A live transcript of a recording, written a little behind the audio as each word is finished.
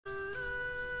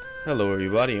Hello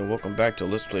everybody and welcome back to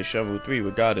Let's Play Shenmue 3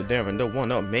 with God and Darren, the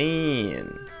one up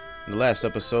man. In the last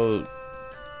episode,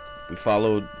 we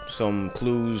followed some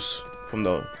clues from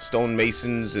the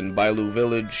stonemasons in Bailu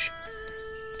village.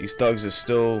 These thugs are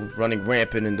still running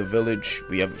rampant in the village.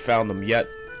 We haven't found them yet.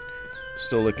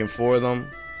 Still looking for them.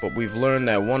 But we've learned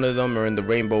that one of them are in the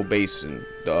Rainbow Basin.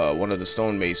 One of the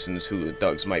stonemasons who the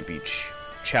thugs might be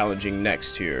challenging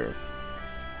next here.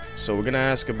 So we're gonna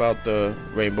ask about the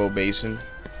Rainbow Basin.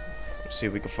 See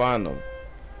if we can find them.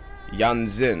 Yan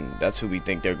Xin, that's who we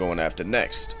think they're going after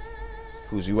next.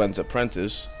 Who's Yuan's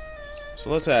apprentice. So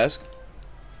let's ask.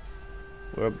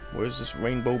 Where's this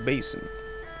Rainbow Basin?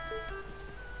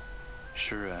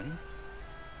 Shuren?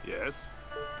 Yes?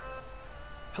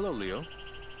 Hello, Leo.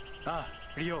 Ah,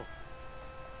 Ryo.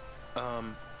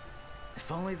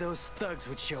 If only those thugs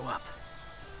would show up.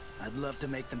 I'd love to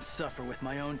make them suffer with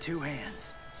my own two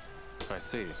hands. I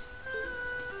see.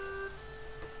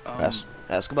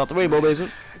 Ask about the Rainbow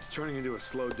Basin. It's turning into a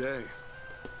slow day.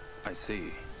 I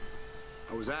see.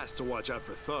 I was asked to watch out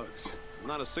for thugs.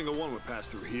 Not a single one would pass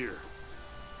through here.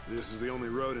 This is the only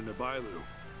road into Bailu.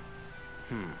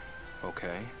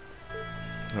 Okay.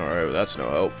 Alright, well, that's no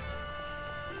help.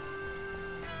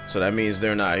 So that means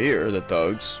they're not here, the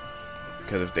thugs.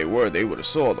 Because if they were, they would have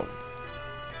saw them.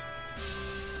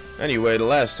 Anyway, the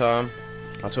last time,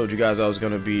 I told you guys I was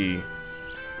going to be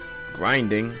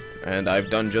grinding. And I've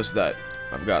done just that.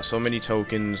 I've got so many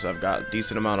tokens. I've got a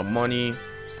decent amount of money.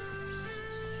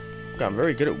 I've gotten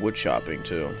very good at wood chopping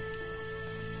too.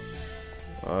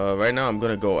 Right now I'm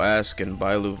gonna go ask in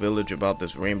Bailu village about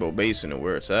this Rainbow Basin and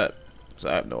where it's at, because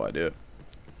I have no idea.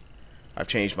 I've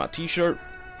changed my t-shirt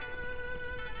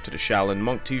to the Shaolin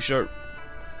Monk t-shirt.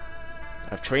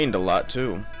 I've trained a lot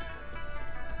too.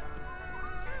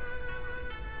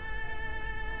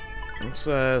 Let's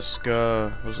ask,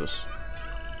 what's this?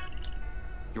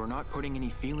 You're not putting any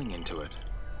feeling into it.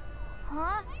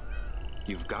 Huh?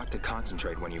 You've got to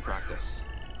concentrate when you practice.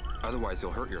 Otherwise,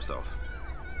 you'll hurt yourself.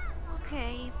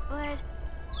 Okay, but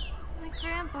my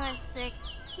grandpa's sick.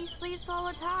 He sleeps all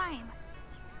the time.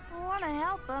 I want to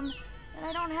help him, but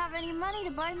I don't have any money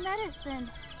to buy medicine.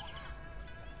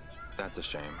 That's a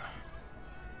shame.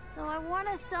 So I want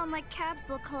to sell my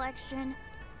capsule collection.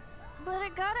 But I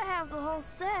gotta have the whole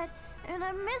set, and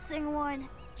I'm missing one.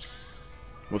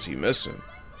 What's he missing?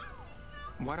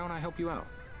 Why don't I help you out?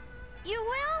 You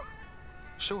will?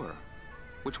 Sure.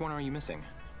 Which one are you missing?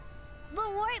 The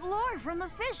white lure from the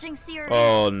fishing series.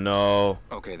 Oh no.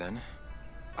 Okay then.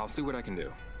 I'll see what I can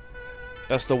do.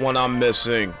 That's the one I'm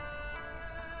missing.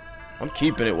 I'm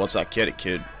keeping it once I get it,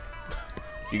 kid.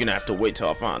 You're gonna have to wait till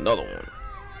I find another one.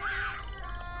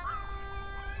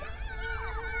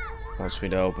 Wants me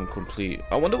to help him complete.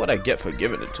 I wonder what I get for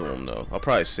giving it to him though. I'll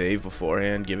probably save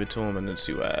beforehand, give it to him, and then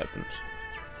see what happens.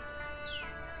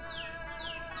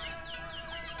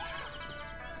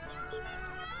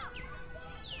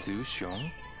 Zhu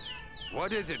Xiong?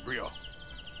 What is it, Ryo?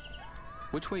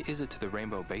 Which way is it to the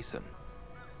Rainbow Basin?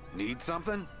 Need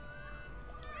something?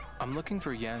 I'm looking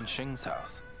for Yan Xing's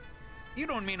house. You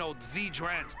don't mean old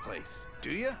Zidran's place,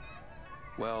 do you?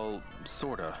 Well,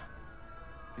 sorta.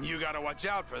 You gotta watch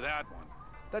out for that one.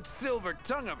 That silver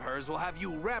tongue of hers will have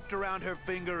you wrapped around her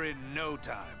finger in no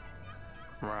time.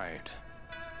 Right.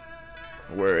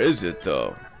 Where is it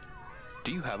though?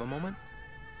 Do you have a moment?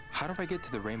 How do I get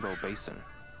to the Rainbow Basin?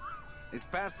 It's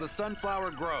past the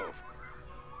Sunflower Grove.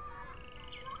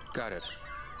 Got it.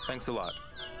 Thanks a lot.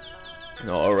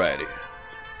 Alrighty.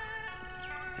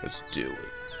 Let's do it.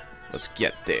 Let's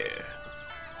get there.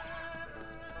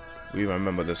 We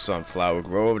remember the Sunflower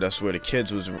Grove. That's where the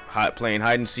kids was playing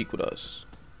hide and seek with us.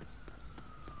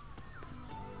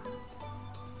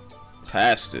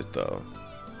 Past it though.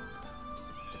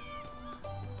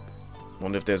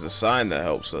 Wonder if there's a sign that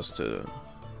helps us to.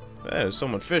 Hey, there's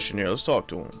someone fishing here. Let's talk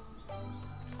to him.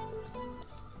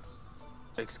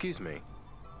 Excuse me.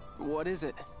 What is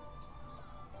it?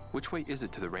 Which way is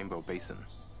it to the Rainbow Basin?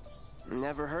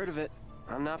 Never heard of it.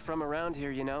 I'm not from around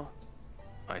here, you know.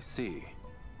 I see.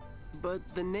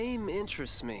 But the name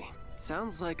interests me.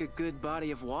 Sounds like a good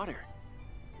body of water.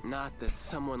 Not that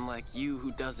someone like you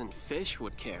who doesn't fish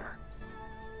would care.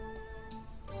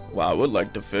 Well, I would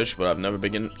like to fish, but I've never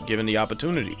been given the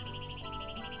opportunity.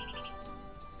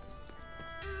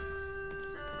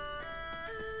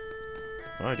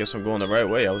 Well, I guess I'm going the right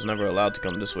way. I was never allowed to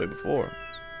come this way before.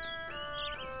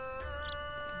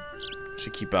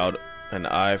 Should keep out an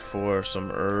eye for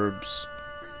some herbs.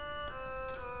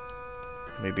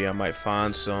 Maybe I might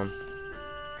find some.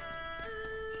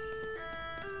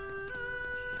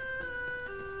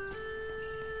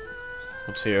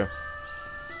 What's here?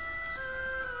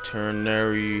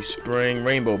 Ternary Spring,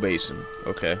 Rainbow Basin.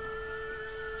 Okay.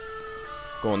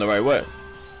 Going the right way.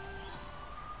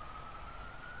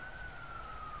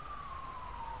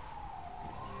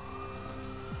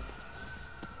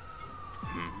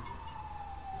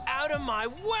 Out of my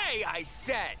way, I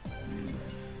said!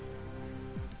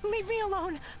 Leave me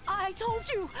alone. I told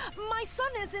you, my son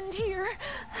isn't here.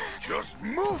 Just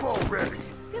move already!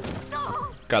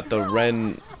 Got the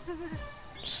Ren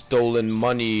stolen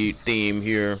money theme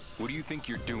here. What do you think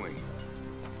you're doing?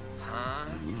 Huh?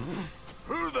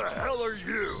 Who the hell are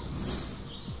you?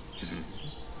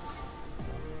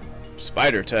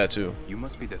 Spider tattoo. You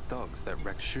must be the thugs that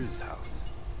wrecked Shu's house.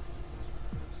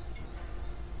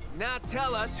 Now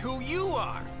tell us who you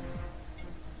are!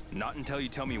 Not until you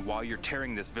tell me why you're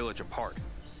tearing this village apart.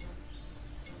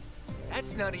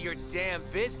 That's none of your damn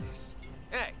business.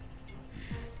 Hey,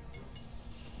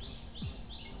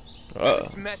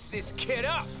 let's mess this kid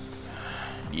up!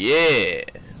 Yeah.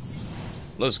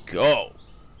 Let's go.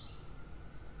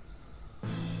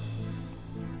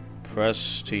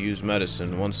 Press to use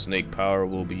medicine. One snake power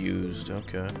will be used.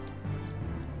 Okay.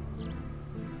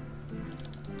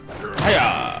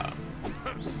 Hiya!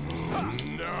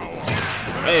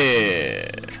 Hey!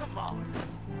 Come on!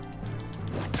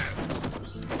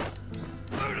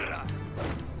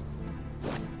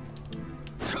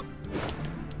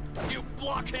 You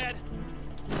blockhead!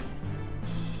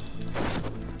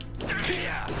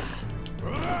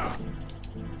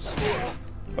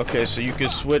 Okay, so you can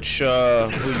switch who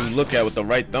you look at with the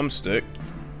right thumbstick.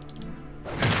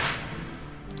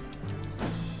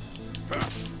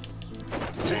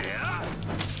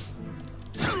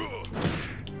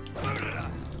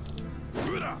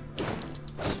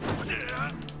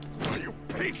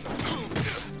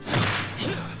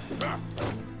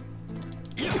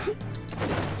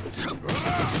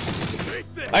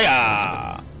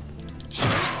 Hiya!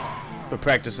 Been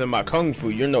practicing my kung fu,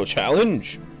 you're no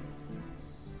challenge.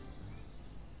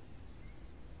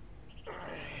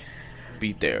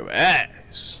 Beat their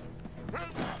ass.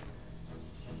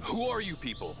 Who are you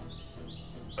people?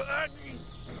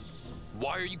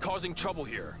 Why are you causing trouble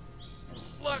here?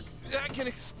 Look, I can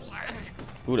explain.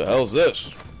 Who the hell's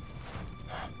this?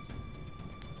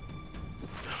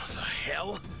 The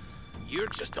hell? You're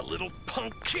just a little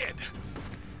punk kid.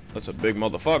 That's a big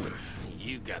motherfucker.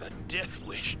 You got a death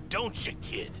wish, don't you,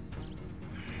 kid?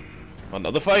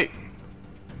 Another fight?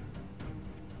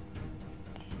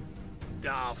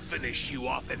 I'll finish you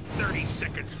off in 30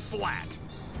 seconds flat.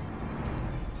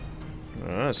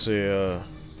 That's a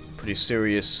pretty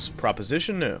serious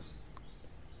proposition there.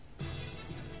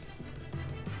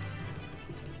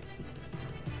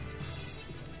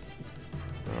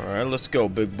 Alright, let's go,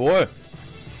 big boy.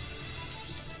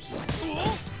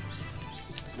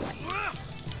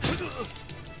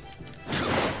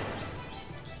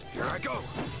 Here I go.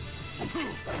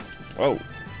 Whoa.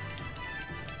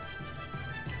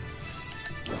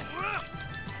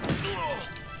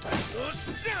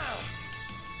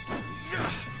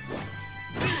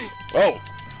 Oh.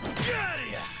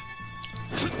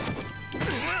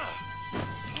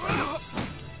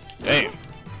 Damn.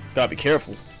 Gotta be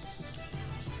careful.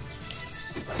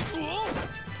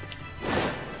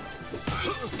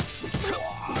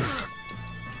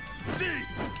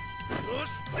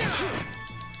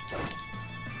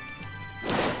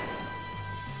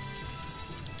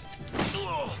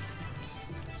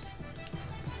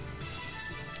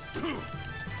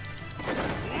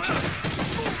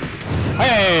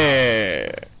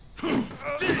 Hey!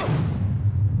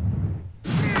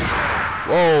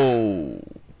 Whoa!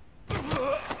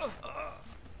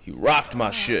 He rocked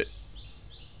my shit.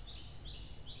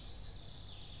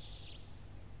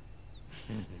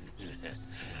 I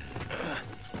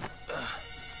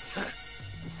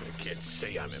can't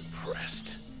say I'm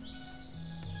impressed.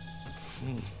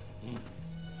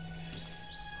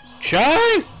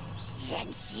 Chai?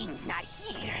 Yenxing's not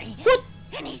here. What?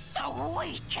 And he's so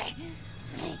weak.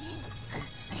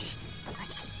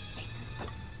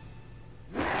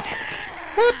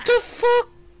 What the fuck?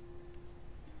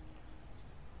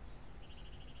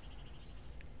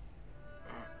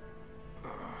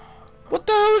 What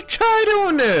the hell is Chai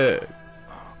doing there?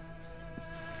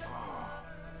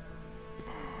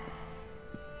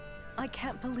 I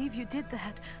can't believe you did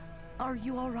that. Are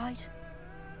you all right?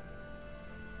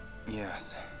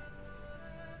 Yes.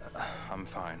 I'm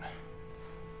fine.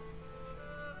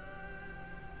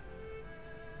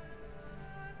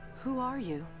 Who are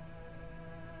you?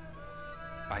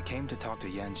 I came to talk to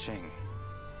Yanxing.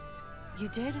 You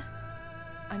did?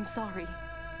 I'm sorry,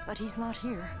 but he's not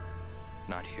here.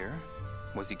 Not here?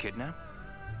 Was he kidnapped?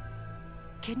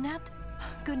 Kidnapped?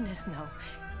 Goodness, no.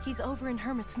 He's over in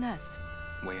Hermit's Nest.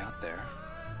 Way out there?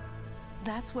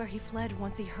 That's where he fled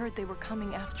once he heard they were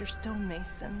coming after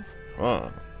stonemasons. Huh.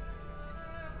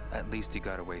 At least he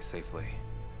got away safely.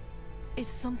 Is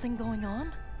something going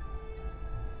on?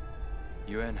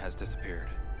 Yuan has disappeared.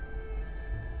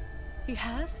 He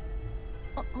has?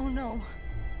 Oh no.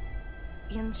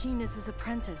 Yanjin is his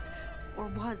apprentice. Or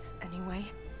was, anyway.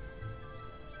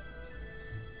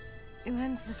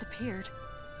 Yuan's disappeared.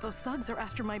 Those thugs are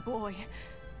after my boy.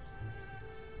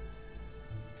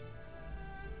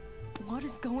 What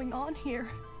is going on here?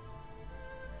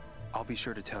 I'll be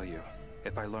sure to tell you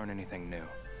if I learn anything new.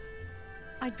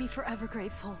 I'd be forever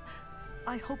grateful.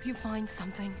 I hope you find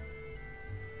something.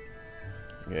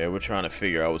 Yeah, we're trying to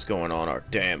figure out what's going on our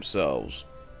damn selves.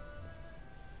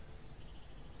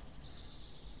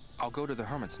 I'll go to the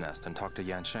Hermit's Nest and talk to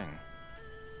Yanxing.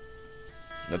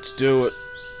 Let's do it.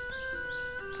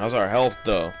 How's our health,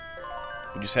 though?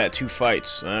 We just had 2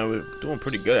 fights. We're doing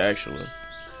pretty good, actually.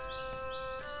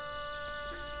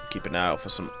 Keep an eye out for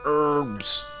some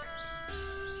herbs.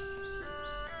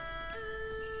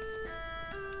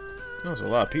 There's a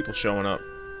lot of people showing up.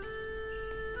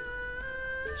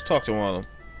 Let's talk to one of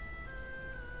them.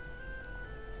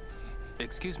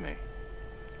 Excuse me.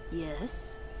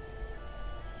 Yes?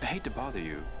 I hate to bother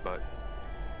you, but...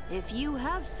 If you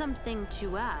have something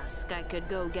to ask, I could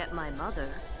go get my mother.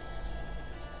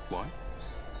 What?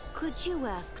 Could you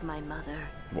ask my mother?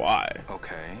 Why?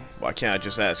 Okay. Why can't I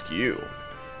just ask you?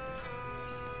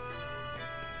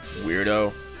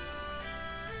 Weirdo.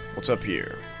 What's up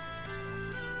here?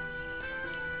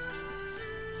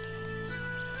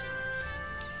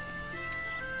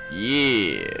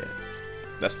 Yeah.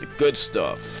 That's the good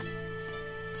stuff.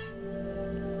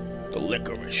 The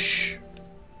licorice.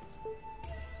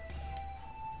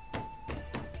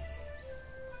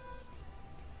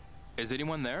 Is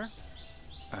anyone there?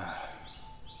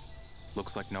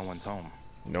 Looks like no one's home.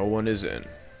 No one is in.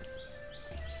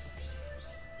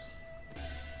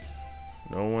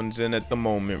 No one's in at the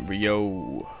moment, Rio.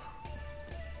 Oh,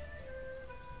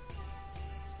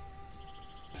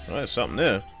 there's something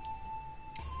there.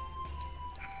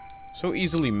 So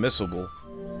easily missable.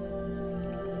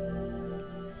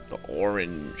 The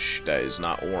orange that is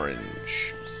not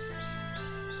orange.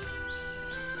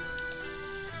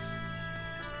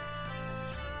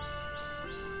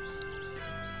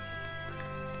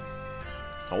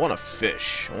 I want to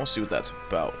fish. I want to see what that's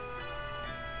about.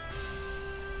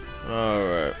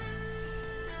 Alright.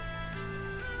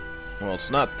 Well, it's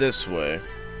not this way.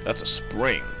 That's a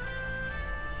spring.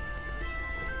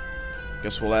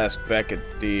 Guess we'll ask back at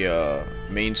the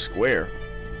main square.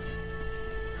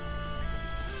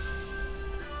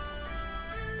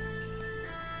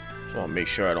 Just want to make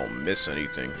sure I don't miss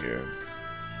anything here.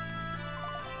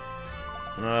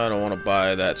 I don't want to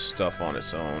buy that stuff on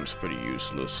its own. It's pretty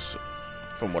useless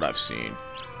from what I've seen.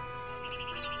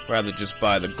 Rather just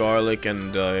buy the garlic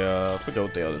and I forget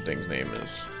what the other thing's name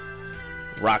is.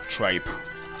 Rock tripe.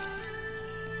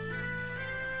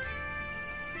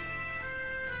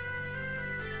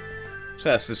 Let's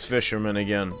ask this fisherman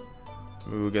again.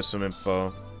 Maybe we'll get some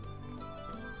info.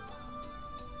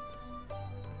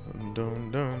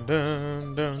 Dun, dun,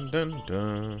 dun, dun, dun,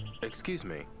 dun. Excuse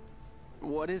me.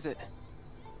 What is it?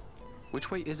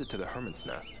 Which way is it to the Hermit's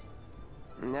Nest?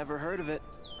 Never heard of it.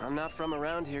 I'm not from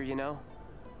around here, you know.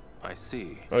 I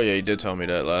see. Oh yeah, you did tell me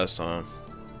that last time.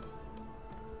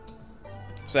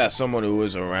 Let's ask someone who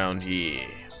is around here.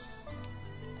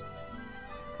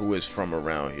 Who is from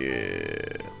around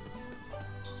here?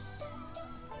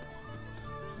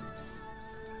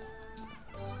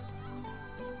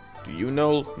 Do you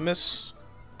know, miss?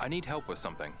 I need help with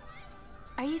something.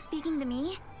 Are you speaking to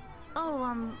me? Oh,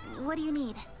 what do you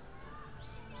need?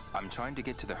 I'm trying to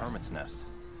get to the Hermit's Nest.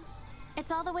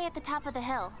 It's all the way at the top of the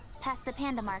hill, past the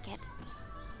panda market.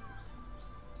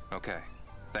 Okay,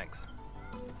 thanks.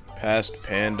 Past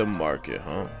Panda Market,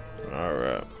 huh?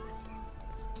 Alright.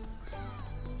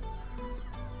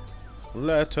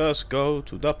 Let us go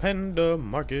to the Panda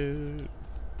Market.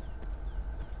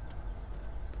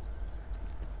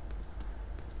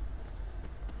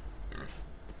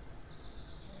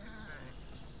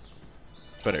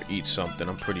 Better eat something.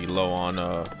 I'm pretty low on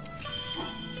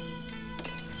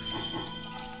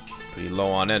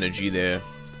energy there.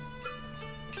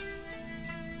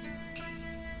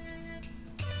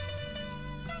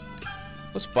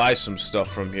 Let's buy some stuff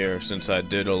from here since I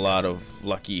did a lot of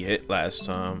lucky hit last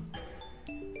time.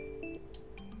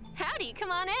 Howdy,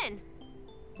 come on in.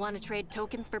 Want to trade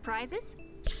tokens for prizes?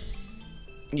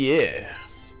 Yeah.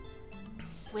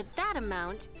 With that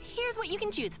amount, here's what you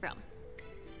can choose from.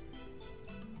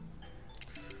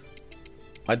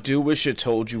 I do wish it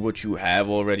told you what you have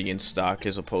already in stock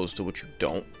as opposed to what you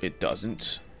don't. It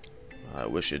doesn't. I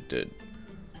wish it did.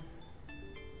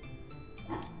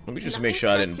 Let me just make sure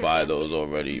I didn't buy those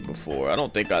already before. I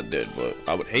don't think I did, but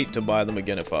I would hate to buy them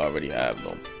again if I already have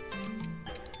them.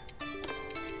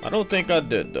 I don't think I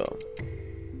did, though.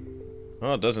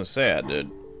 Well, it doesn't say I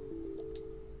did.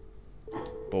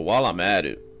 But while I'm at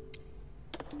it,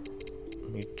 let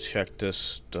me check this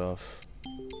stuff.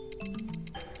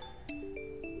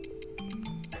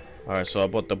 Alright, so I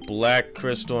bought the black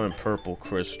crystal and purple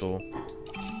crystal.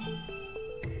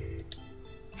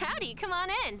 Howdy, come on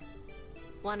in.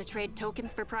 Want to trade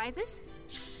tokens for prizes?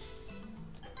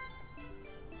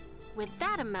 With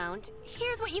that amount,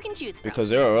 here's what you can choose from. Because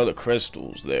there are other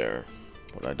crystals there,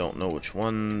 but I don't know which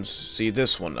ones. See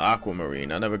this one,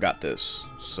 aquamarine. I never got this.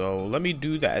 So let me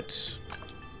do that.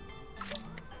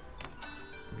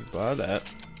 Let me buy that.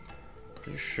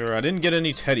 Pretty sure I didn't get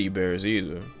any teddy bears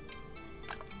either.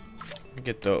 Let me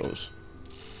get those.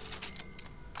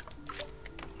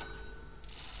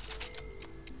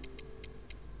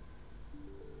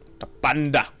 The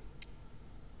panda.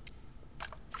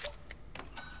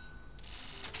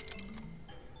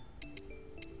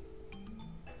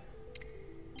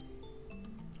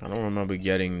 I don't remember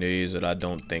getting these that I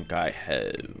don't think I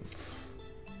have.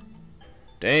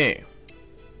 Damn.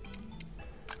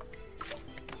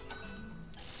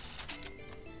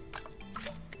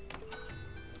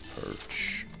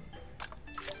 Perch.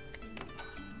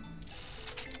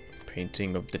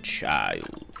 Painting of the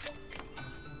child.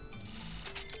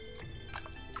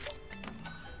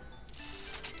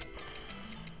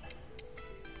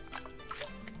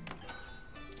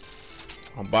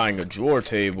 I'm buying a drawer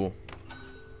table.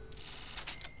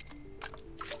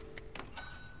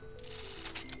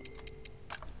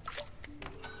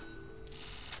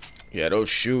 Yeah, those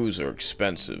shoes are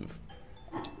expensive.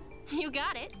 You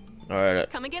got it. Alright.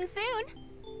 Come again soon.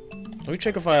 Let me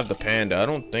check if I have the panda. I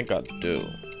don't think I do.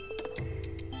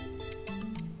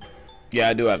 Yeah,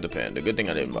 I do have the panda. Good thing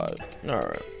I didn't buy it.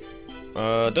 Alright.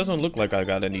 It doesn't look like I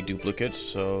got any duplicates,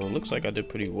 so looks like I did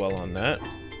pretty well on that.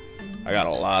 I got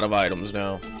a lot of items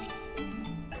now.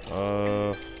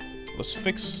 Let's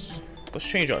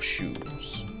change our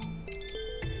shoes.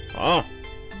 Oh.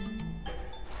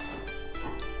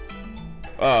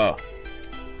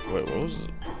 Wait, what was it?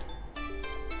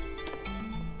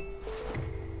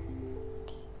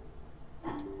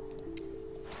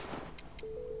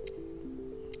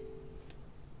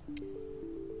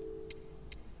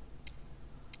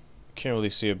 Can't really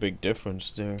see a big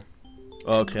difference there.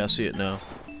 Okay, I see it now.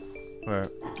 Alright.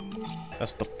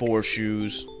 That's the 4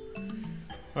 shoes.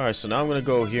 Alright, so now I'm gonna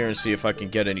go here and see if I can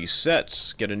get any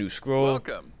sets. Get a new scroll.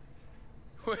 Welcome.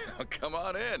 Well, come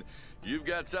on in. You've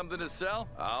got something to sell?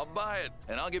 I'll buy it.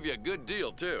 And I'll give you a good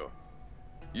deal, too.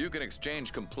 You can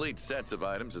exchange complete sets of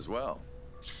items as well.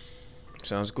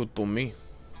 Sounds good to me.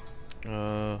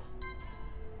 You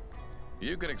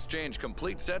can exchange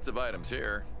complete sets of items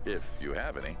here, if you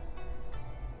have any.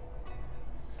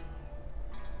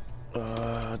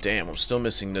 Damn, I'm still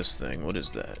missing this thing. What is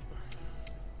that?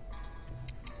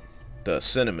 The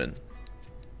cinnamon.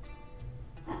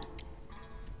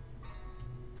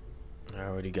 I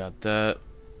already got that.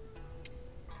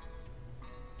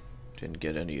 Didn't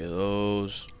get any of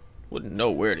those. Wouldn't know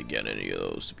where to get any of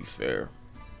those, to be fair.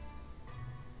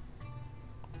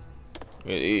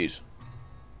 Look at these.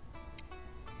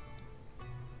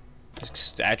 These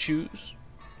statues?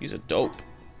 These are dope.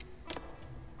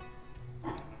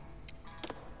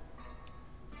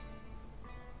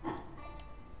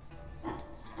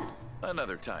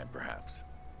 Another time, perhaps.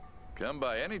 Come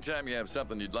by anytime you have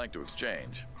something you'd like to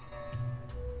exchange.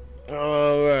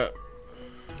 Alright.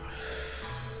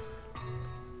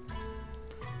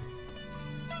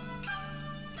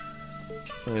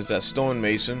 There's that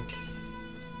stonemason.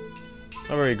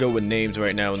 I'm very good with names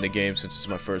right now in the game since it's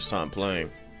my first time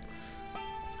playing.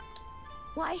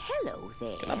 Why, hello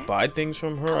there. Can I buy things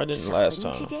from her? I didn't last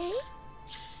time. Today?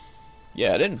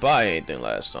 Yeah, I didn't buy anything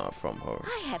last time from her.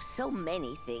 I have so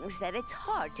many things that it's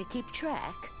hard to keep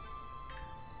track.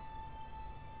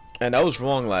 And I was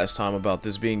wrong last time about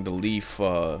this being the leaf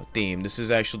theme. This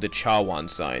is actually the Chawan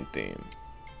sign theme.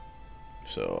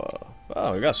 So,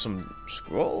 oh, I got some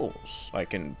scrolls I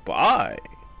can buy.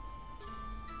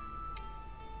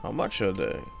 How much are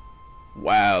they?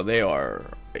 Wow, they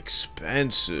are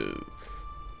expensive.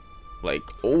 Like,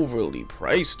 overly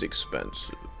priced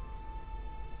expensive.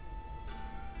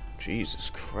 Jesus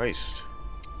Christ.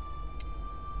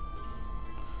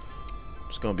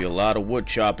 There's gonna be a lot of wood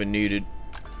chopping needed.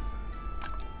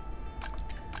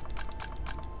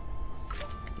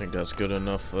 I think that's good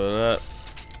enough for that.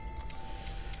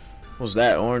 What's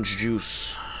that? Orange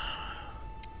juice.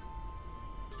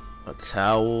 A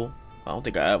towel. I don't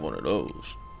think I have one of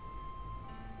those.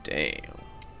 Damn.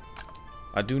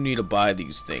 I do need to buy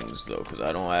these things though, because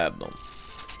I don't have them.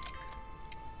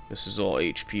 This is all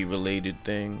HP related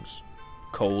things.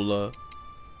 Cola.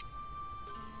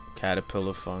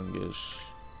 Caterpillar fungus.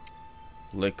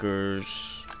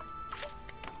 Liquors.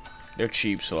 They're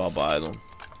cheap, so I'll buy them.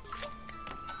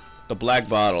 The black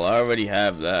bottle, I already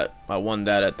have that. I won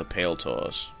that at the Pale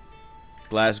Toss.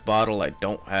 Glass bottle, I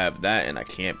don't have that, and I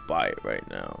can't buy it right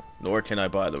now. Nor can I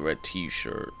buy the red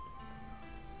t-shirt.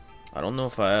 I don't know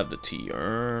if I have the tea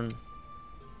urn,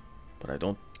 but I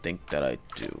don't think that I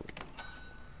do.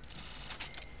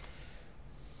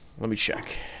 Let me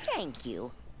check. Thank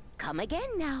you. Come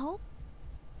again now.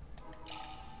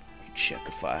 Let me check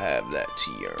if I have that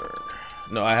tea urn.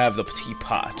 No, I have the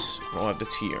teapot. I don't have the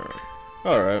tea urn.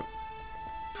 Alright.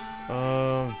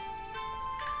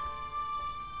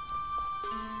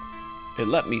 It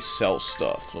let me sell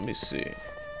stuff. Let me see.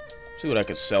 See what I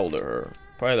could sell to her.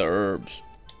 Probably the herbs.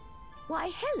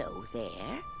 Why, hello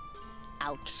there.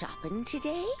 Out shopping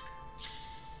today?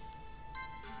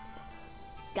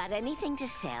 Got anything to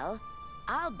sell?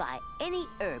 I'll buy any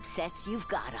herb sets you've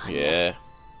got on you. Yeah,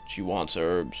 she wants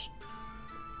herbs.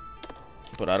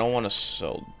 But I don't want to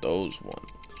sell those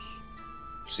ones.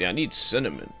 See, I need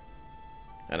cinnamon.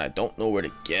 And I don't know where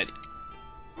to get it.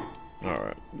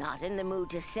 Alright. Not in the mood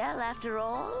to sell after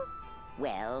all?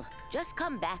 Well, just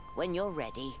come back when you're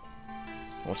ready.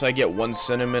 Once I get one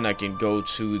cinnamon, I can go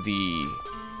to the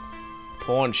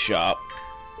pawn shop,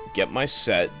 get my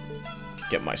set,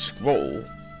 get my scroll,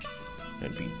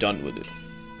 and be done with it.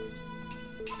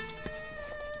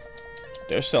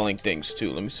 They're selling things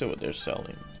too. Let me see what they're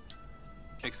selling.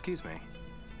 Excuse me.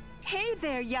 Hey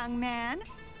there, young man.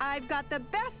 I've got the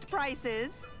best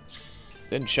prices.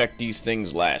 Didn't check these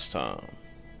things last time.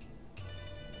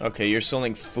 Okay, you're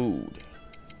selling food.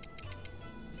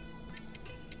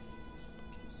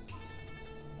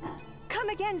 Come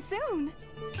again soon.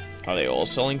 Are they all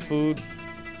selling food?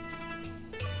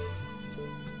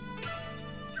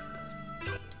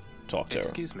 Talk to her.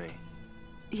 Excuse me.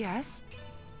 Yes?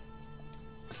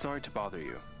 Sorry to bother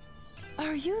you.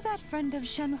 Are you that friend of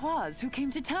Shenmue's who came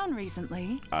to town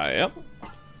recently? I am.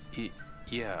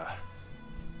 Yeah.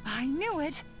 I knew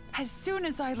it as soon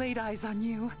as I laid eyes on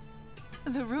you.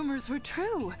 The rumors were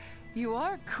true. You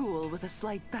are cool with a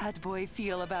slight bad boy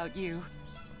feel about you.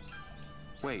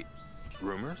 Wait,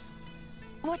 rumors?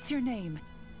 What's your name?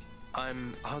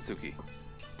 I'm Hazuki.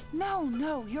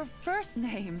 No, your first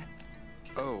name.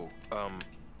 Oh,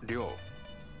 Ryo.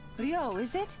 Ryo,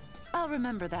 is it? I'll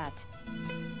remember that.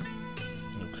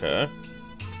 Okay.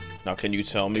 Now can you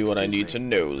tell me what I need to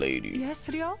know, lady? Yes,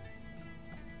 Ryo?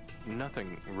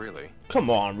 Nothing, really.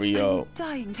 Come on, Ryo. I'm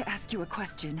dying to ask you a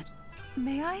question.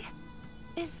 May I?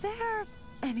 Is there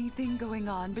anything going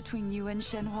on between you and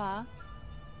Shenmue?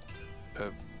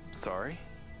 Sorry?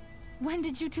 When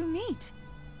did you two meet?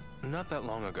 Not that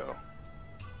long ago.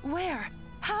 Where?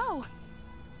 How?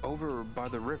 Over by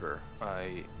the river.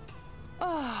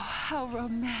 Oh, how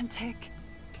romantic.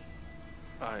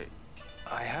 I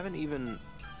haven't even...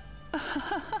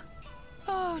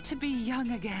 Oh, to be young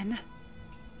again.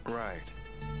 Right.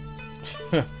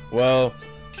 Well,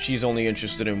 she's only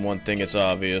interested in one thing, it's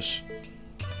obvious.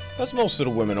 As most of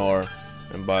the women are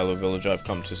in Bilo Village I've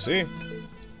come to see.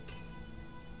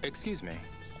 Excuse me.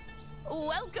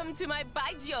 Welcome to my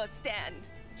Baijiu stand.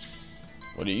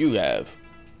 What do you have?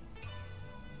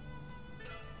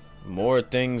 More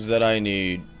things that I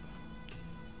need.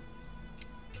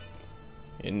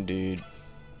 Indeed.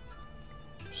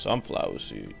 Sunflower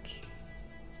seeds.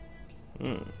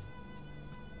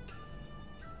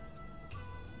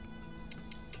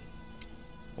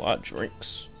 A lot of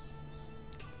drinks.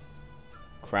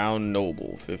 Crown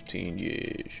Noble, 15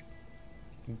 years.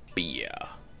 Beer.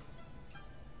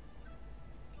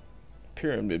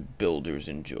 Pyramid builders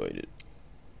enjoyed it.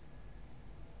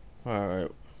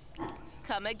 Alright.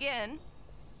 Come again.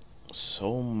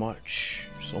 So much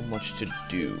to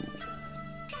do.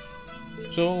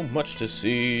 So much to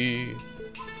see.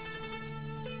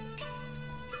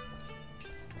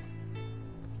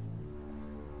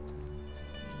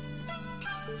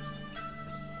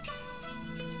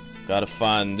 Gotta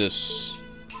find this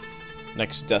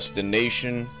next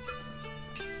destination.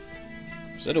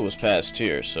 Said it was past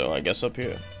here, so I guess up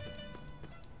here.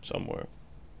 Somewhere.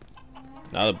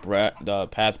 Now the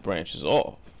path branches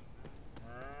off.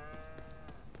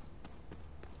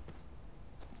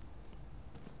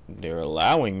 They're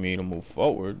allowing me to move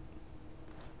forward.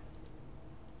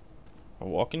 I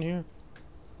walk in here?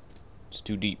 It's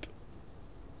too deep.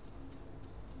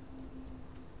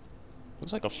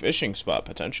 Looks like a fishing spot,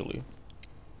 potentially.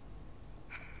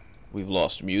 We've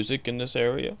lost music in this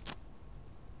area.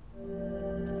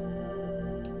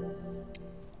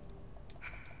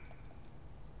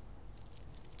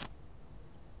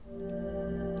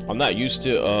 I'm not used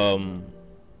to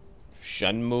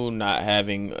Shenmue not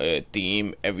having a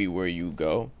theme everywhere you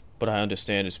go, but I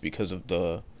understand it's because of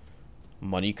the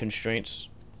money constraints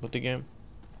with the game.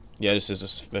 Yeah, this is a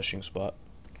fishing spot.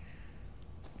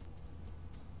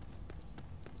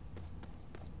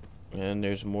 And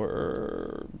there's more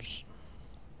herbs.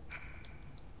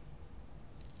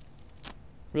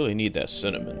 Really need that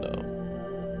cinnamon though.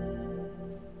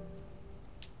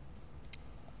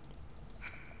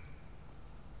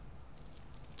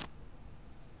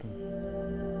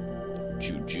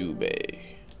 Jujube.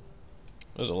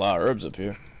 There's a lot of herbs up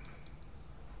here.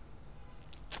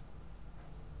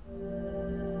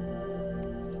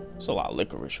 There's a lot of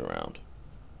licorice around.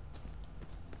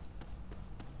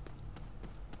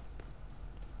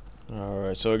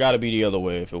 Alright, so it gotta be the other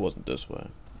way if it wasn't this way.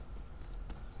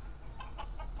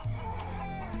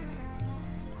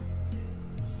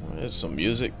 There's some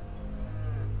music.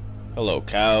 Hello,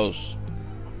 cows.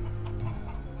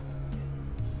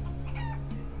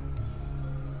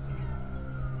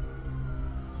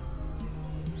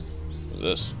 What's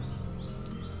this?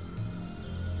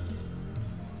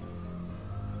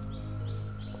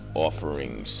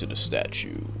 Offerings to the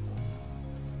statue.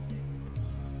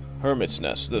 Hermit's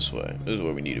Nest, this way. This is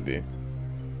where we need to be.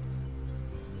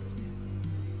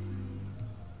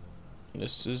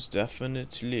 This is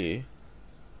definitely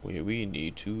where we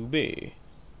need to be.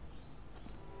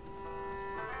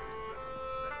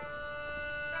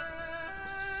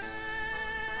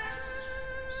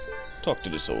 Talk to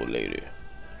this old lady.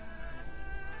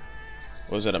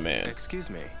 Or is that a man? Excuse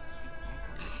me.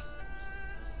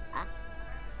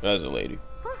 That's a lady.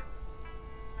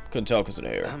 Couldn't tell because of the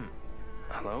hair.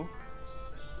 Hello?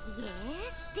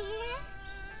 Yes, dear?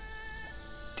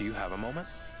 Do you have a moment?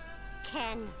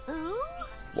 Can who?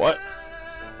 What?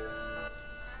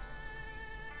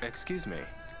 Excuse me.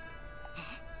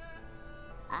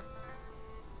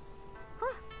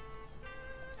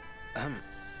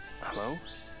 Hello?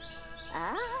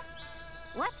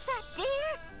 What's that, dear?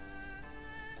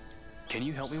 Can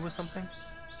you help me with something?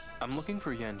 I'm looking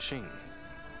for Yanqing.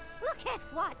 Look at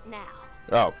what now?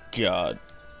 Oh, God.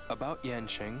 About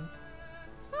Yanqing?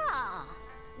 Oh,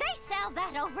 they sell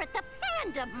that over at the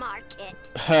Panda Market.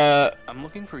 I'm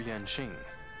looking for Yanqing.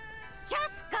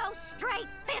 Just go straight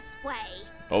this way.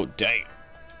 Oh, dang.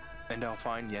 And I'll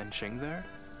find Yanqing there?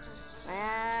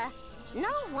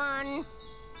 No one.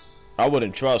 I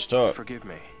wouldn't trust her. Forgive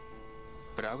me,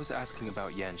 but I was asking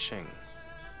about Yanqing.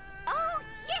 Oh,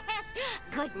 yes.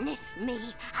 Goodness me,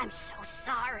 I'm so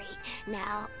sorry.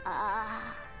 Now,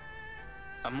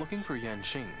 I'm looking for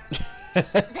Yanqing.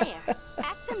 there,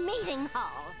 at the meeting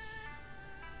hall.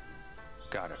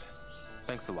 Got it.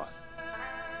 Thanks a lot.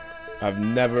 I've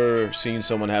never seen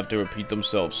someone have to repeat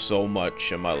themselves so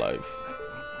much in my life.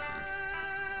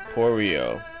 Poor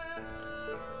Rio.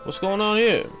 What's going on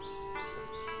here?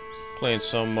 Playing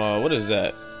some, what is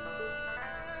that?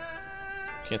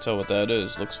 Can't tell what that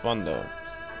is. Looks fun, though.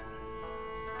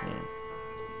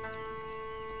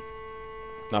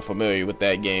 Not familiar with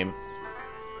that game.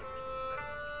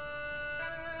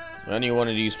 Any one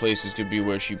of these places could be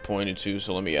where she pointed to,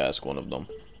 so let me ask one of them.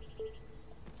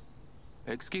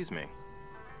 Excuse me.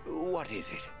 What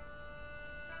is it?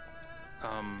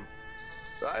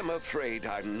 I'm afraid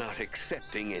I'm not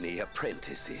accepting any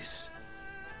apprentices.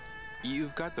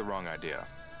 You've got the wrong idea.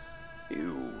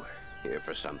 You here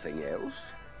for something else?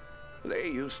 They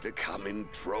used to come in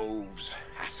droves,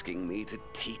 asking me to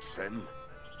teach them.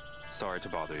 Sorry to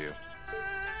bother you.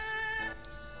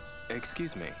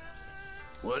 Excuse me.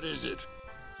 What is it?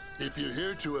 If you're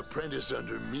here to apprentice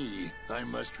under me, I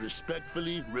must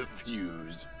respectfully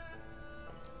refuse.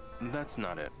 That's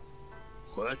not it.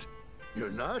 What?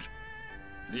 You're not?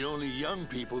 The only young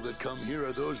people that come here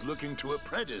are those looking to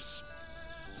apprentice.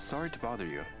 Sorry to bother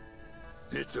you.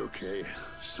 It's okay.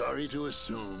 Sorry to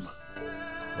assume.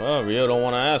 Well, Rio don't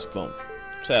want to ask them.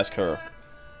 Let's ask her.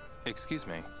 Excuse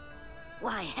me.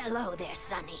 Why, hello there,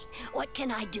 Sonny. What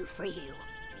can I do for you?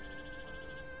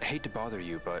 I hate to bother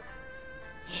you, but...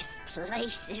 This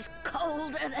place is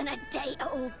colder than a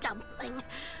day-old dumpling.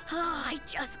 Oh, I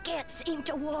just can't seem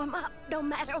to warm up no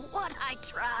matter what I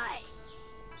try.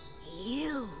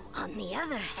 You, on the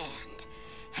other hand,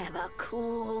 have a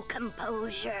cool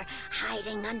composure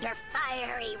hiding under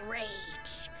fiery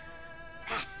rage.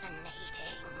 Fascinating.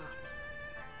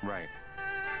 Right.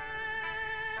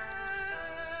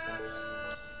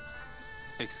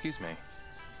 Excuse me.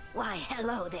 Why,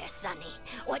 hello there, Sonny.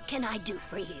 What can I do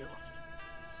for you?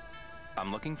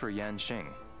 I'm looking for Yan Xing.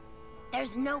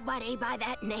 There's nobody by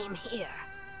that name here.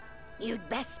 You'd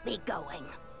best be going.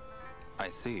 I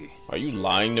see. Are you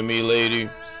lying to me, lady?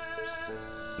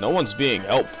 No one's being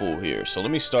helpful here, so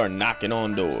let me start knocking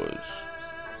on doors.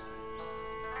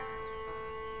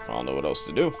 I don't know what else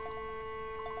to do.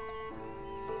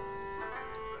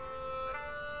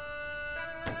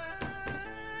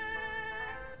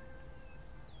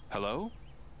 Hello?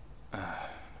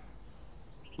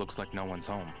 Looks like no one's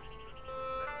home.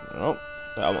 Oh,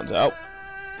 that one's out.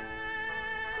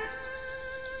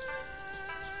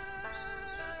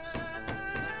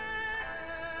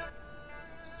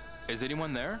 Is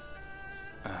anyone there?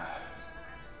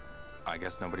 I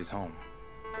guess nobody's home.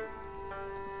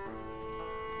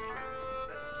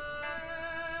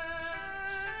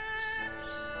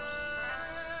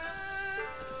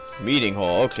 Meeting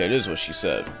hall. Okay, this is what she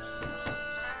said.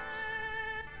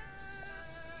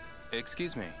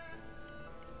 Excuse me.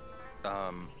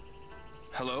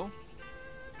 Hello?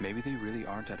 Maybe they really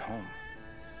aren't at home.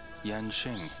 Yan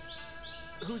Xing.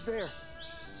 Who's there?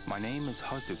 My name is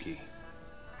Hazuki.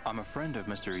 I'm a friend of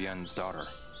Mr. Yan's daughter,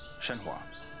 Shenhua.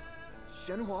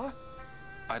 Shenhua?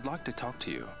 I'd like to talk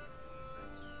to you.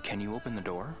 Can you open the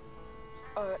door?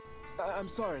 I'm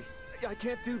sorry. I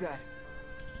can't do that.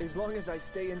 As long as I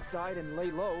stay inside and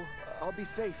lay low, I'll be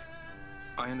safe.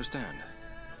 I understand.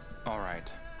 All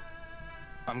right.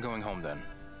 I'm going home then.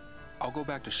 I'll go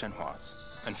back to Shenhua's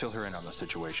and fill her in on the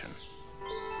situation.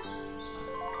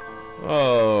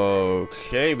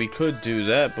 Okay, we could do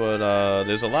that, but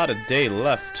there's a lot of day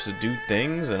left to do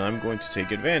things, and I'm going to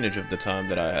take advantage of the time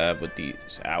that I have with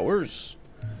these hours.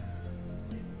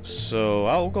 So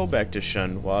I'll go back to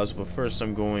Shenhua's, but first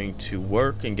I'm going to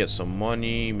work and get some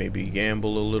money, maybe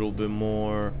gamble a little bit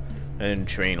more, and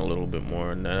train a little bit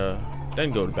more, and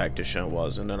then go back to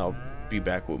Shenhua's, and then I'll be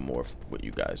back with more with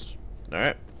you guys.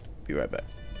 Alright? Be right back.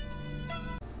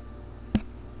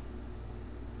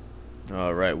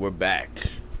 Alright, we're back.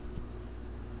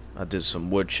 I did some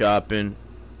wood chopping.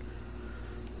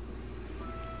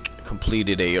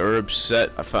 Completed a herb set.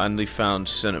 I finally found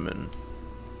cinnamon.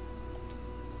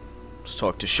 Let's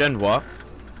talk to Shenhua.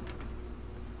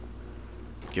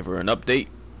 Give her an update.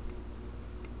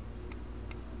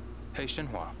 Hey,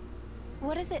 Shenhua.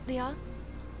 What is it, Liao?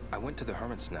 I went to the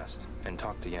Hermit's Nest and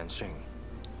talked to Yan Xing.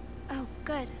 Oh,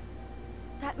 good.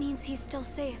 That means he's still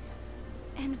safe.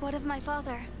 And what of my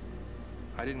father?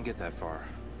 I didn't get that far.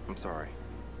 I'm sorry.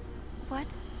 What?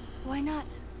 Why not?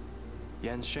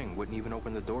 Yan Xing wouldn't even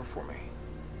open the door for me.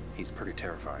 He's pretty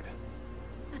terrified.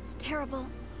 That's terrible.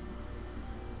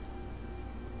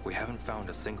 We haven't found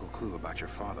a single clue about your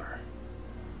father.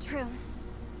 True.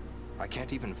 I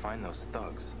can't even find those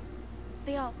thugs.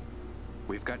 Liao.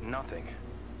 We've got nothing.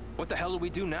 What the hell do we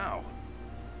do now?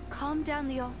 Calm down,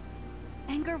 Liao.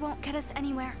 Anger won't get us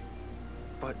anywhere.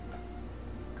 But...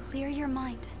 Clear your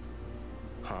mind.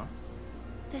 Huh?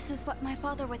 This is what my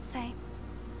father would say.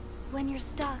 When you're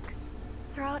stuck,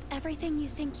 throw out everything you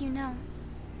think you know,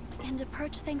 and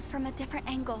approach things from a different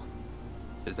angle.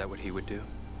 Is that what he would do?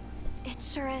 It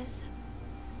sure is.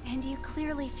 And you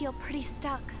clearly feel pretty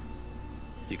stuck.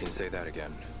 You can say that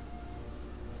again.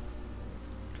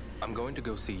 I'm going to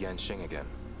go see Yan Xing again.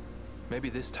 Maybe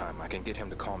this time I can get him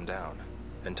to calm down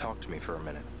and talk to me for a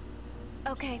minute.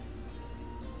 Okay.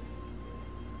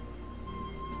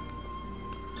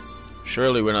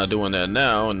 Surely we're not doing that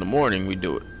now. In the morning we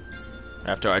do it.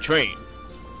 After I train.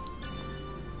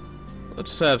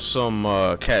 Let's have some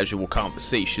casual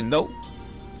conversation though.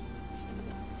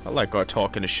 I like our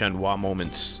talking to Shenhua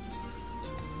moments.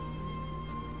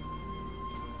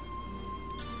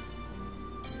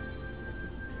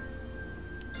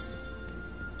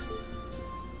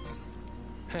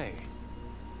 Hey.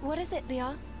 What is it,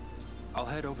 Liao? I'll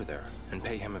head over there and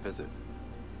pay him a visit.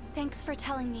 Thanks for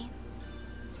telling me.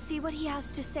 See what he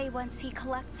has to say once he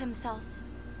collects himself.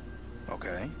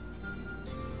 Okay.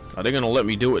 Are they gonna let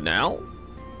me do it now?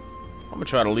 I'm gonna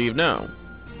try to leave now.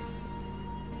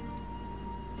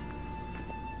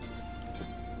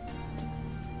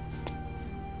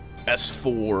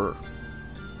 S4.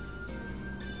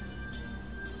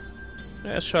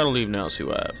 Yeah, let's try to leave now, see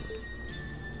what happens.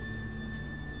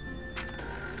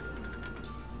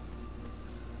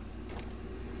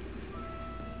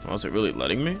 Oh, is it really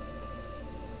letting me?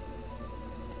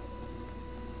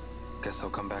 Guess I'll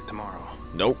come back tomorrow.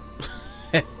 Nope.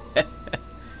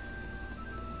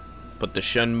 But the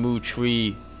Shenmue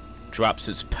tree drops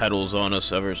its petals on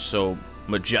us ever so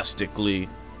majestically.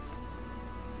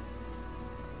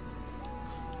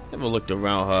 Never looked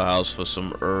around her house for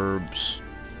some herbs.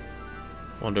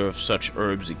 Wonder if such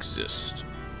herbs exist.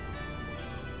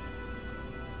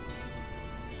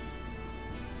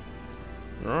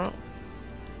 Oh.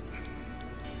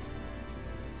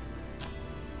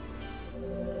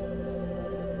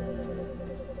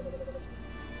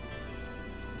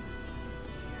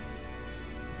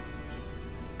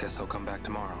 Guess I'll come back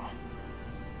tomorrow.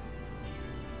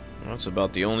 That's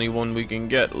about the only one we can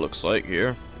get, looks like,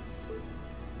 here.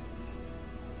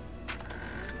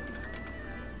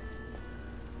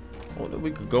 Wonder if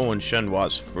we could go in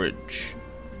Shenmue's fridge.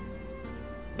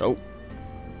 Nope.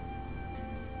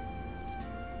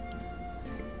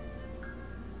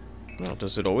 Well,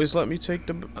 does it always let me take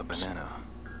the... A banana.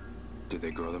 Do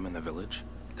they grow them in the village?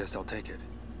 Guess I'll take it.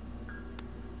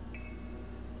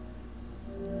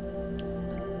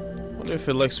 Wonder if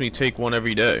it lets me take one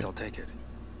every day. Guess I'll take it.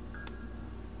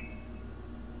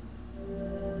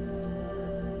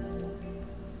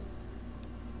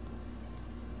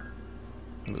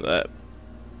 Look at that.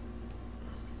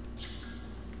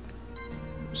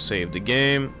 Save the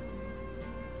game.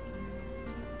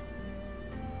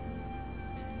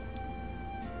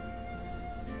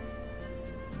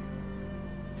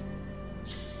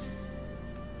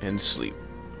 And sleep.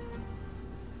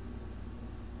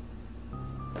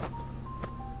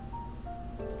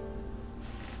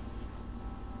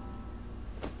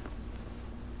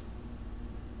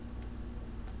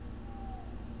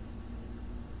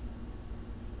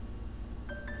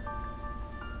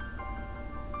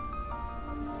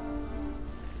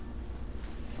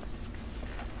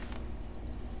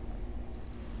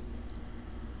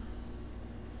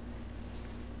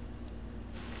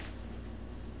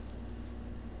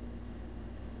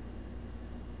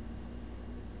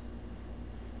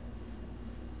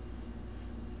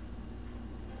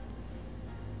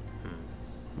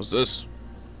 What's this?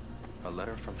 A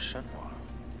letter from Shenmue.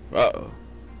 Uh-oh.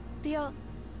 Theo,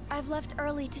 I've left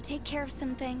early to take care of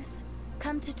some things.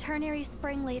 Come to Ternary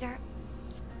Spring later.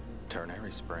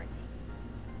 Ternary Spring?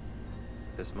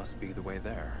 This must be the way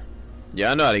there.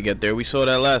 Yeah, I know how to get there. We saw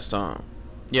that last time.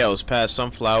 Yeah, it was past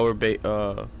Sunflower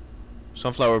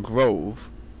Grove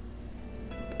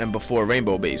and before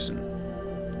Rainbow Basin.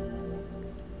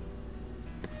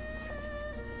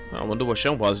 I wonder what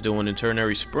Shenmue's doing in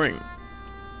Ternary Spring.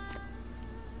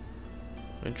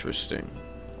 Interesting.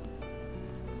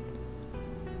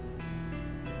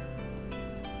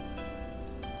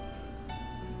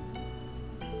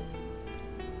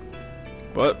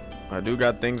 But I do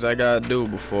got things I gotta do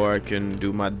before I can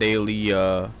do my daily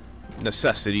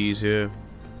necessities here.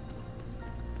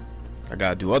 I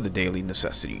gotta do other daily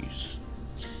necessities.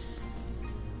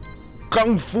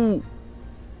 Kung Fu!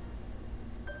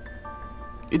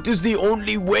 It is the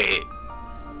only way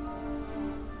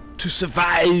to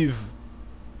survive!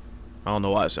 I don't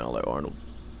know why I sound like Arnold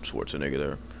Schwarzenegger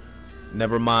there.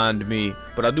 Never mind me.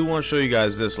 But I do want to show you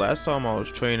guys this. Last time I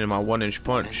was training my 1-inch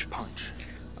punch.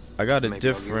 I got a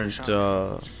different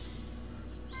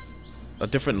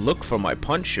look for my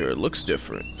punch here. It looks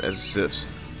different, as if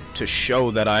to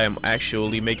show that I am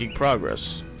actually making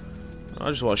progress. I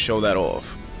just want to show that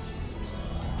off.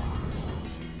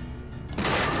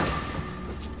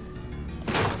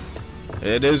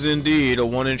 It is indeed a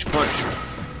 1-inch punch.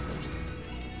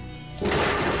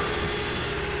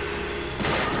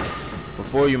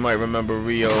 Before, you might remember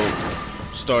Rio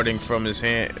starting from his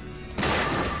hand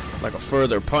like a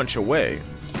further punch away.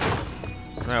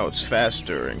 Now it's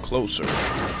faster and closer.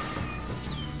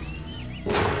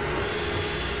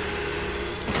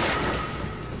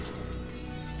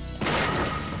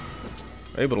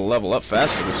 Able to level up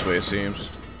faster this way, it seems.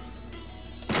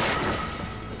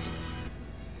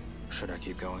 Should I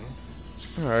keep going?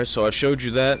 Alright, so I showed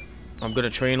you that. I'm gonna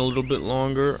train a little bit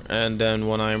longer, and then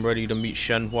when I am ready to meet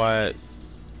Shenmue at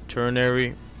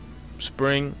Ternary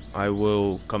Spring, I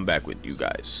will come back with you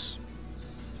guys.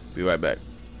 Be right back.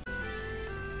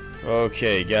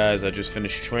 Okay guys, I just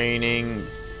finished training,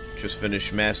 just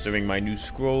finished mastering my new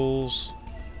scrolls.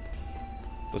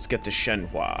 Let's get to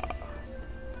Shenmue.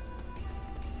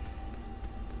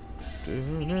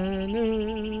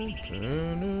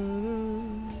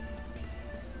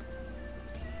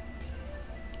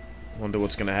 Wonder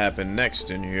what's gonna happen next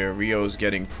in here. Rio's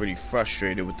getting pretty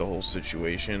frustrated with the whole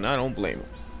situation. I don't blame him.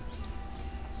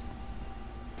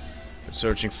 Been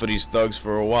searching for these thugs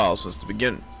for a while, since the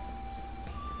beginning.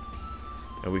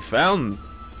 And we found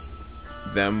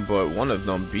them, but one of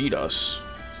them beat us,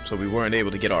 so we weren't able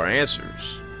to get our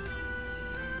answers.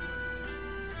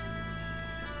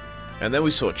 And then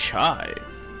we saw Chai.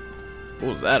 What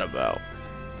was that about?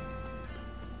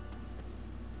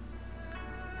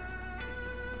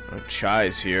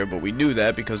 Chai's here, but we knew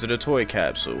that because of the toy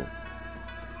capsule.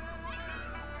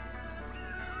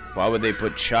 Why would they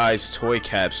put Chai's toy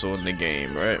capsule in the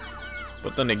game, right?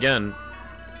 But then again,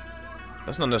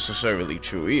 that's not necessarily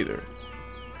true either.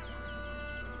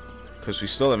 Because we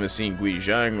still haven't seen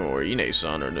Guizhang or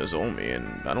Ine-san or Nozomi,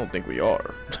 and I don't think we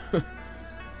are.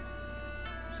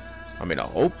 I mean, I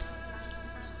hope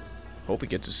we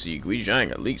get to see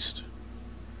Guizhang at least.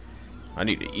 I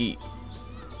need to eat.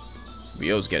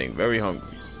 Rio's getting very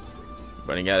hungry.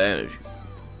 Running out of energy.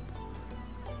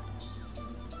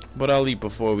 But I'll eat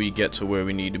before we get to where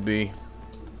we need to be.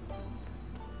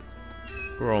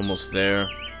 We're almost there.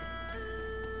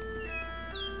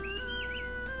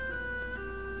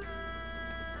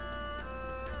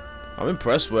 I'm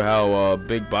impressed with how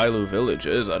big Bailu Village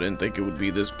is. I didn't think it would be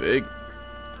this big.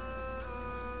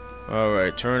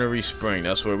 Alright, Ternary Spring.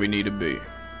 That's where we need to be.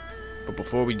 But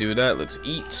before we do that, let's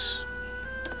eat.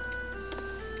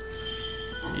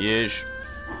 Yes.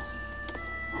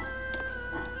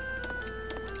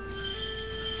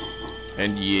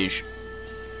 And yes.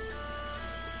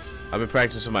 I've been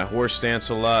practicing my horse stance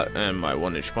a lot and my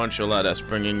one-inch punch a lot. That's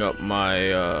bringing up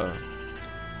my I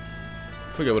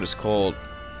forget what it's called.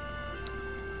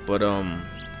 But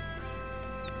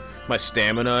my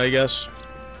stamina, I guess.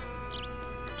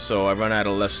 So I run out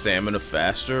of less stamina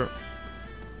faster.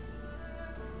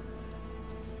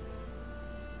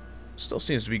 Still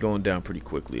seems to be going down pretty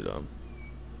quickly though.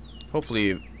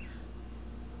 Hopefully in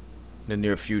the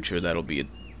near future that'll be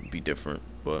different,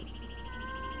 but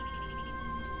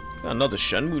got another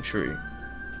Shenmue tree.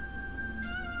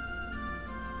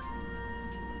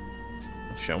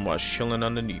 Shenmue's chilling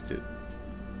underneath it.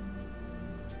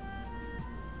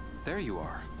 There you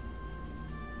are.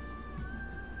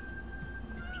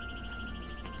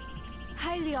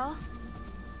 Hi, Liao.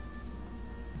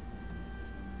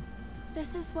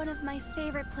 This is one of my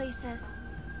favorite places.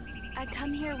 I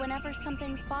come here whenever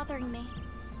something's bothering me.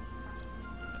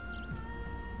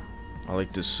 I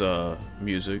like this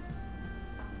music.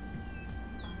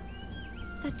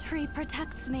 The tree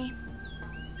protects me.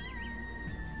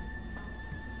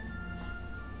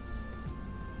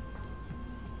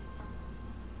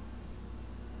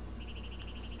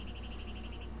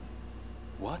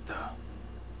 What the?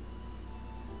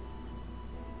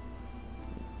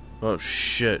 Oh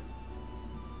shit.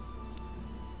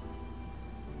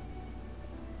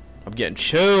 I'm getting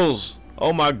chills.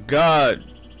 Oh my god.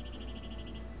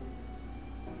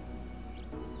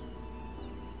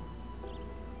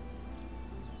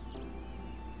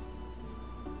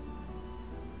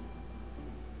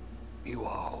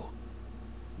 Iwao.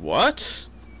 What?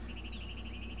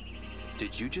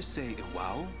 Did you just say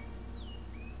Iwao?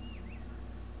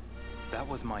 That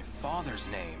was my father's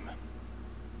name.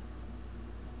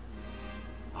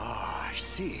 Ah, I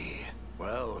see.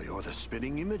 Well, you're the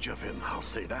spitting image of him, I'll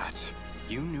say that.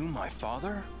 You knew my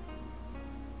father?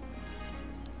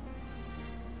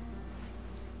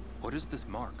 What is this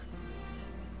mark?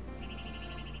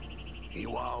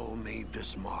 Iwao made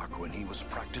this mark when he was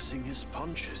practicing his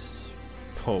punches.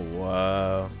 Oh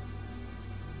wow.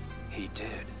 He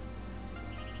did.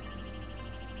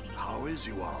 How is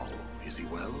Iwao? Is he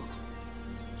well?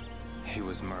 He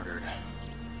was murdered.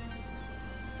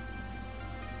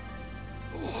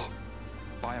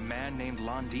 By a man named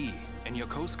Landi in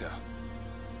Yokosuka.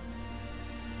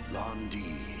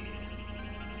 Landi.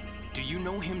 Do you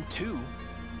know him too?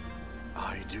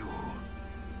 I do.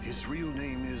 His real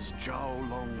name is Zhao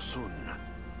Long Sun,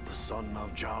 the son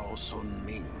of Zhao Sun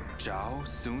Ming. Zhao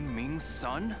Sun Ming's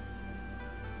son?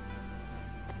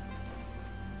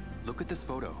 Look at this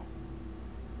photo.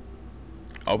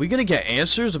 Are we gonna get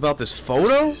answers about this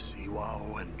photo?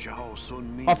 Iwao and Zhao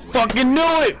Sun Ming. I fucking knew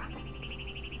it!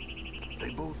 They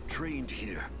both trained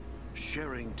here,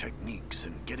 sharing techniques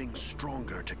and getting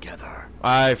stronger together.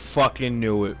 I fucking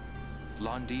knew it.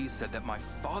 Landi said that my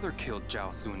father killed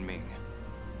Zhao Sun Ming.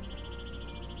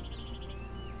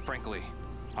 Frankly,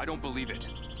 I don't believe it.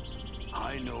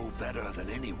 I know better than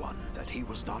anyone that he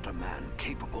was not a man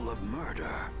capable of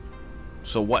murder.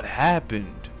 So what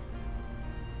happened?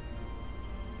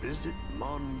 Visit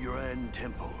Mon Yuan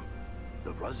Temple.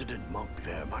 The resident monk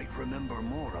there might remember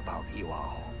more about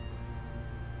Iwao.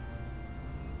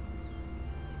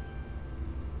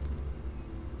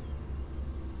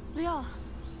 Liao,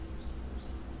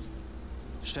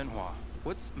 Shenhua,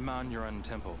 what's Man Yuan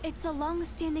Temple? it's a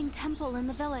long-standing temple in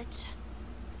the village.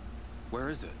 Where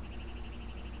is it?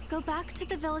 Go back to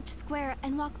the village square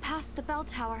and walk past the bell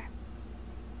tower.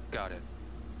 Got it.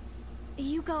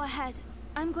 You go ahead.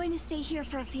 I'm going to stay here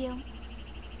for a few.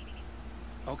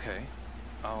 Okay.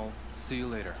 I'll see you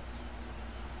later.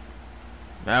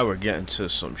 Now we're getting to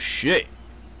some shit.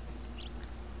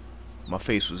 My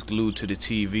face was glued to the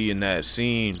TV in that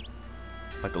scene.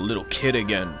 Like a little kid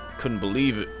again. Couldn't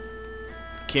believe it.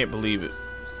 Can't believe it.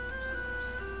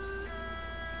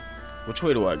 Which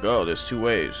way do I go? There's two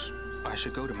ways. I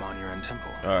should go to Monuren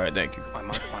Temple. Alright, thank you. I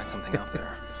might find something out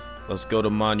there. Let's go to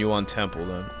Monuren Temple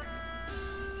then.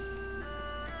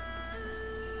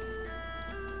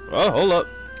 Oh, hold up.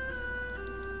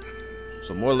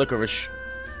 Some more licorice.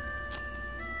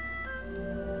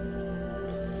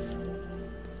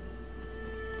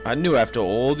 I knew after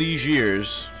all these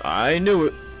years. I knew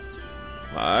it.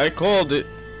 I called it.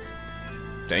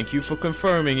 Thank you for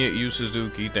confirming it, Yu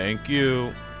Suzuki. Thank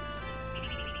you.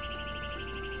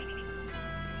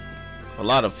 A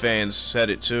lot of fans said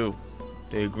it too.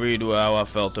 They agreed with how I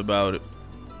felt about it.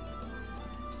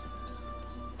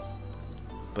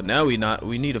 But now we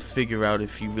need to figure out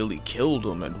if he really killed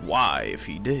him and why, if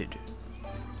he did.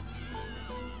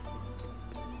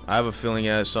 I have a feeling it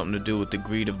has something to do with the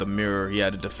greed of the mirror. He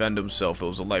had to defend himself. It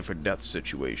was a life or death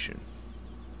situation.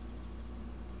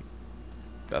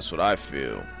 That's what I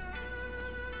feel.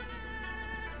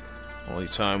 Only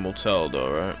time will tell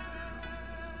though, right?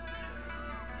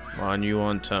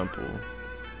 Monuren Temple.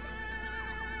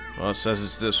 Well, it says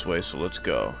it's this way, so let's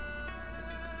go.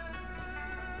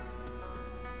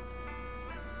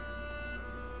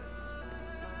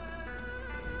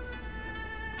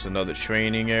 It's another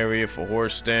training area for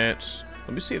horse stance.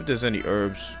 Let me see if there's any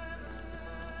herbs.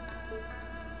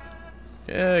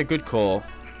 Yeah, good call.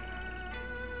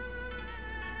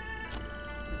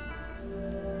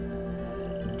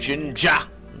 Jinja.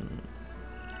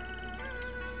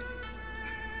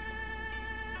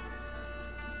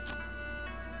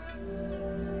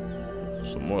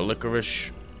 Some more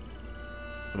licorice.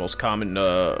 The most common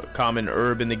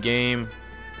herb in the game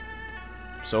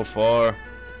so far,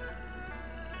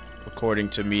 according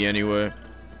to me anyway.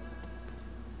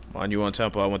 Monuren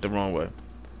Temple, I went the wrong way.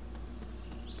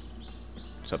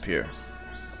 It's up here.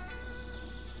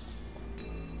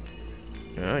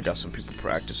 Yeah, I got some people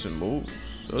practicing moves.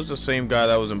 So it's the same guy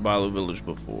that was in Balu Village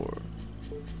before.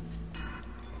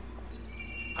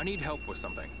 I need help with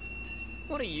something.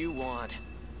 What do you want?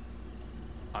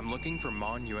 I'm looking for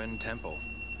Monuren Temple.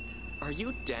 Are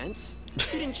you dense?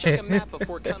 You didn't check a map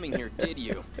before coming here, did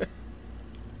you?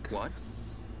 What?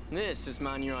 This is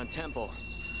Monuren Temple.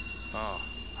 Oh,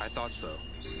 I thought so.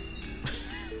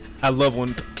 I love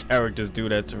when characters do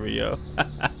that to Rio.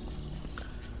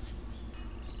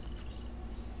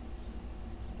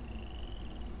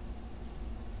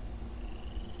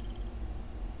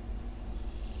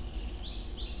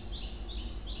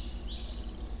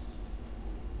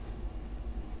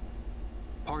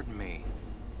 Pardon me.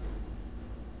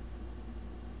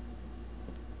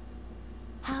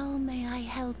 How may I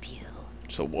help you?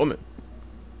 It's a woman.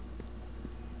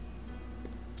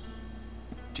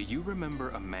 Do you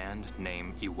remember a man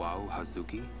named Iwao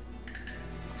Hazuki?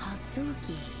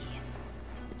 Hazuki.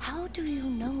 How do you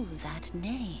know that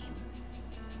name?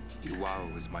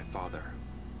 Iwao is my father.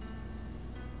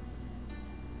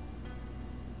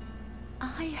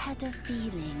 I had a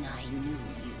feeling I knew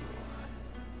you.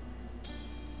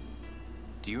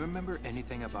 Do you remember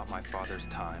anything about my father's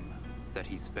time that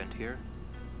he spent here,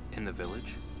 in the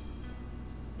village?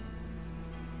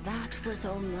 That was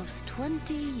almost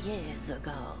 20 years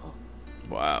ago.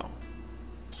 Wow.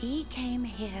 He came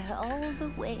here all the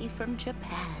way from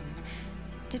Japan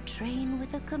to train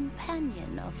with a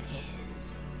companion of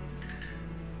his.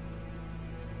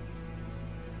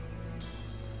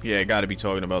 Yeah, gotta be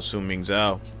talking about Su Ming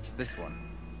Zhao. This one.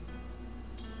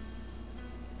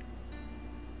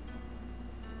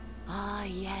 Ah,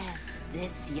 yes,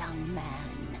 this young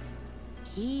man.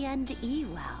 He and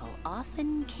Iwao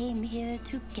often came here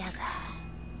together.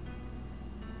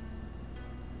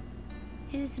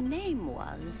 His name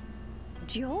was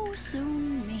Jo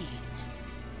Soon Min.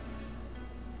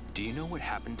 Do you know what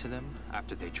happened to them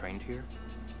after they trained here?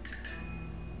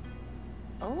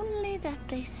 Only that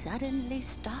they suddenly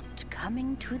stopped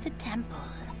coming to the temple.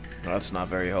 That's not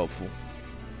very helpful.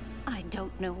 I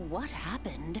don't know what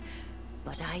happened,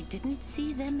 but I didn't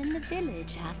see them in the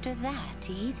village after that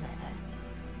either.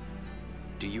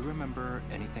 Do you remember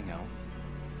anything else?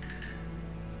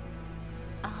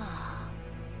 Ah,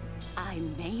 I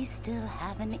may still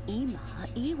have an Ima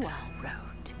Iwao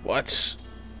wrote. What?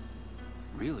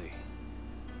 Really?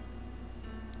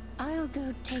 I'll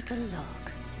go take a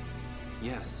look.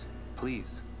 Yes,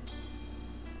 please.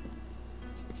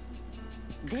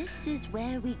 This is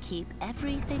where we keep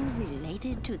everything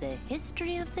related to the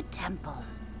history of the temple.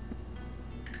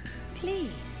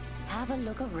 Please, have a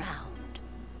look around.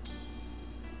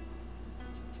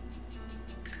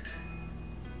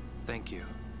 Thank you.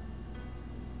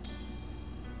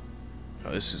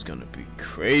 Oh, this is gonna be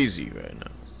crazy right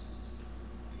now.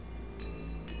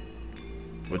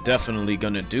 We're definitely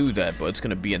gonna do that, but it's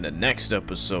gonna be in the next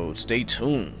episode. Stay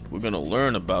tuned. We're gonna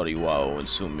learn about Iwao and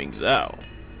Su Ming Zhao.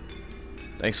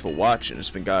 Thanks for watching. It's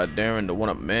been God Darren, the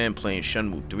one-up man, playing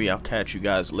Shenmue 3. I'll catch you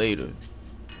guys later.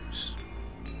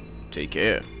 Take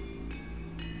care.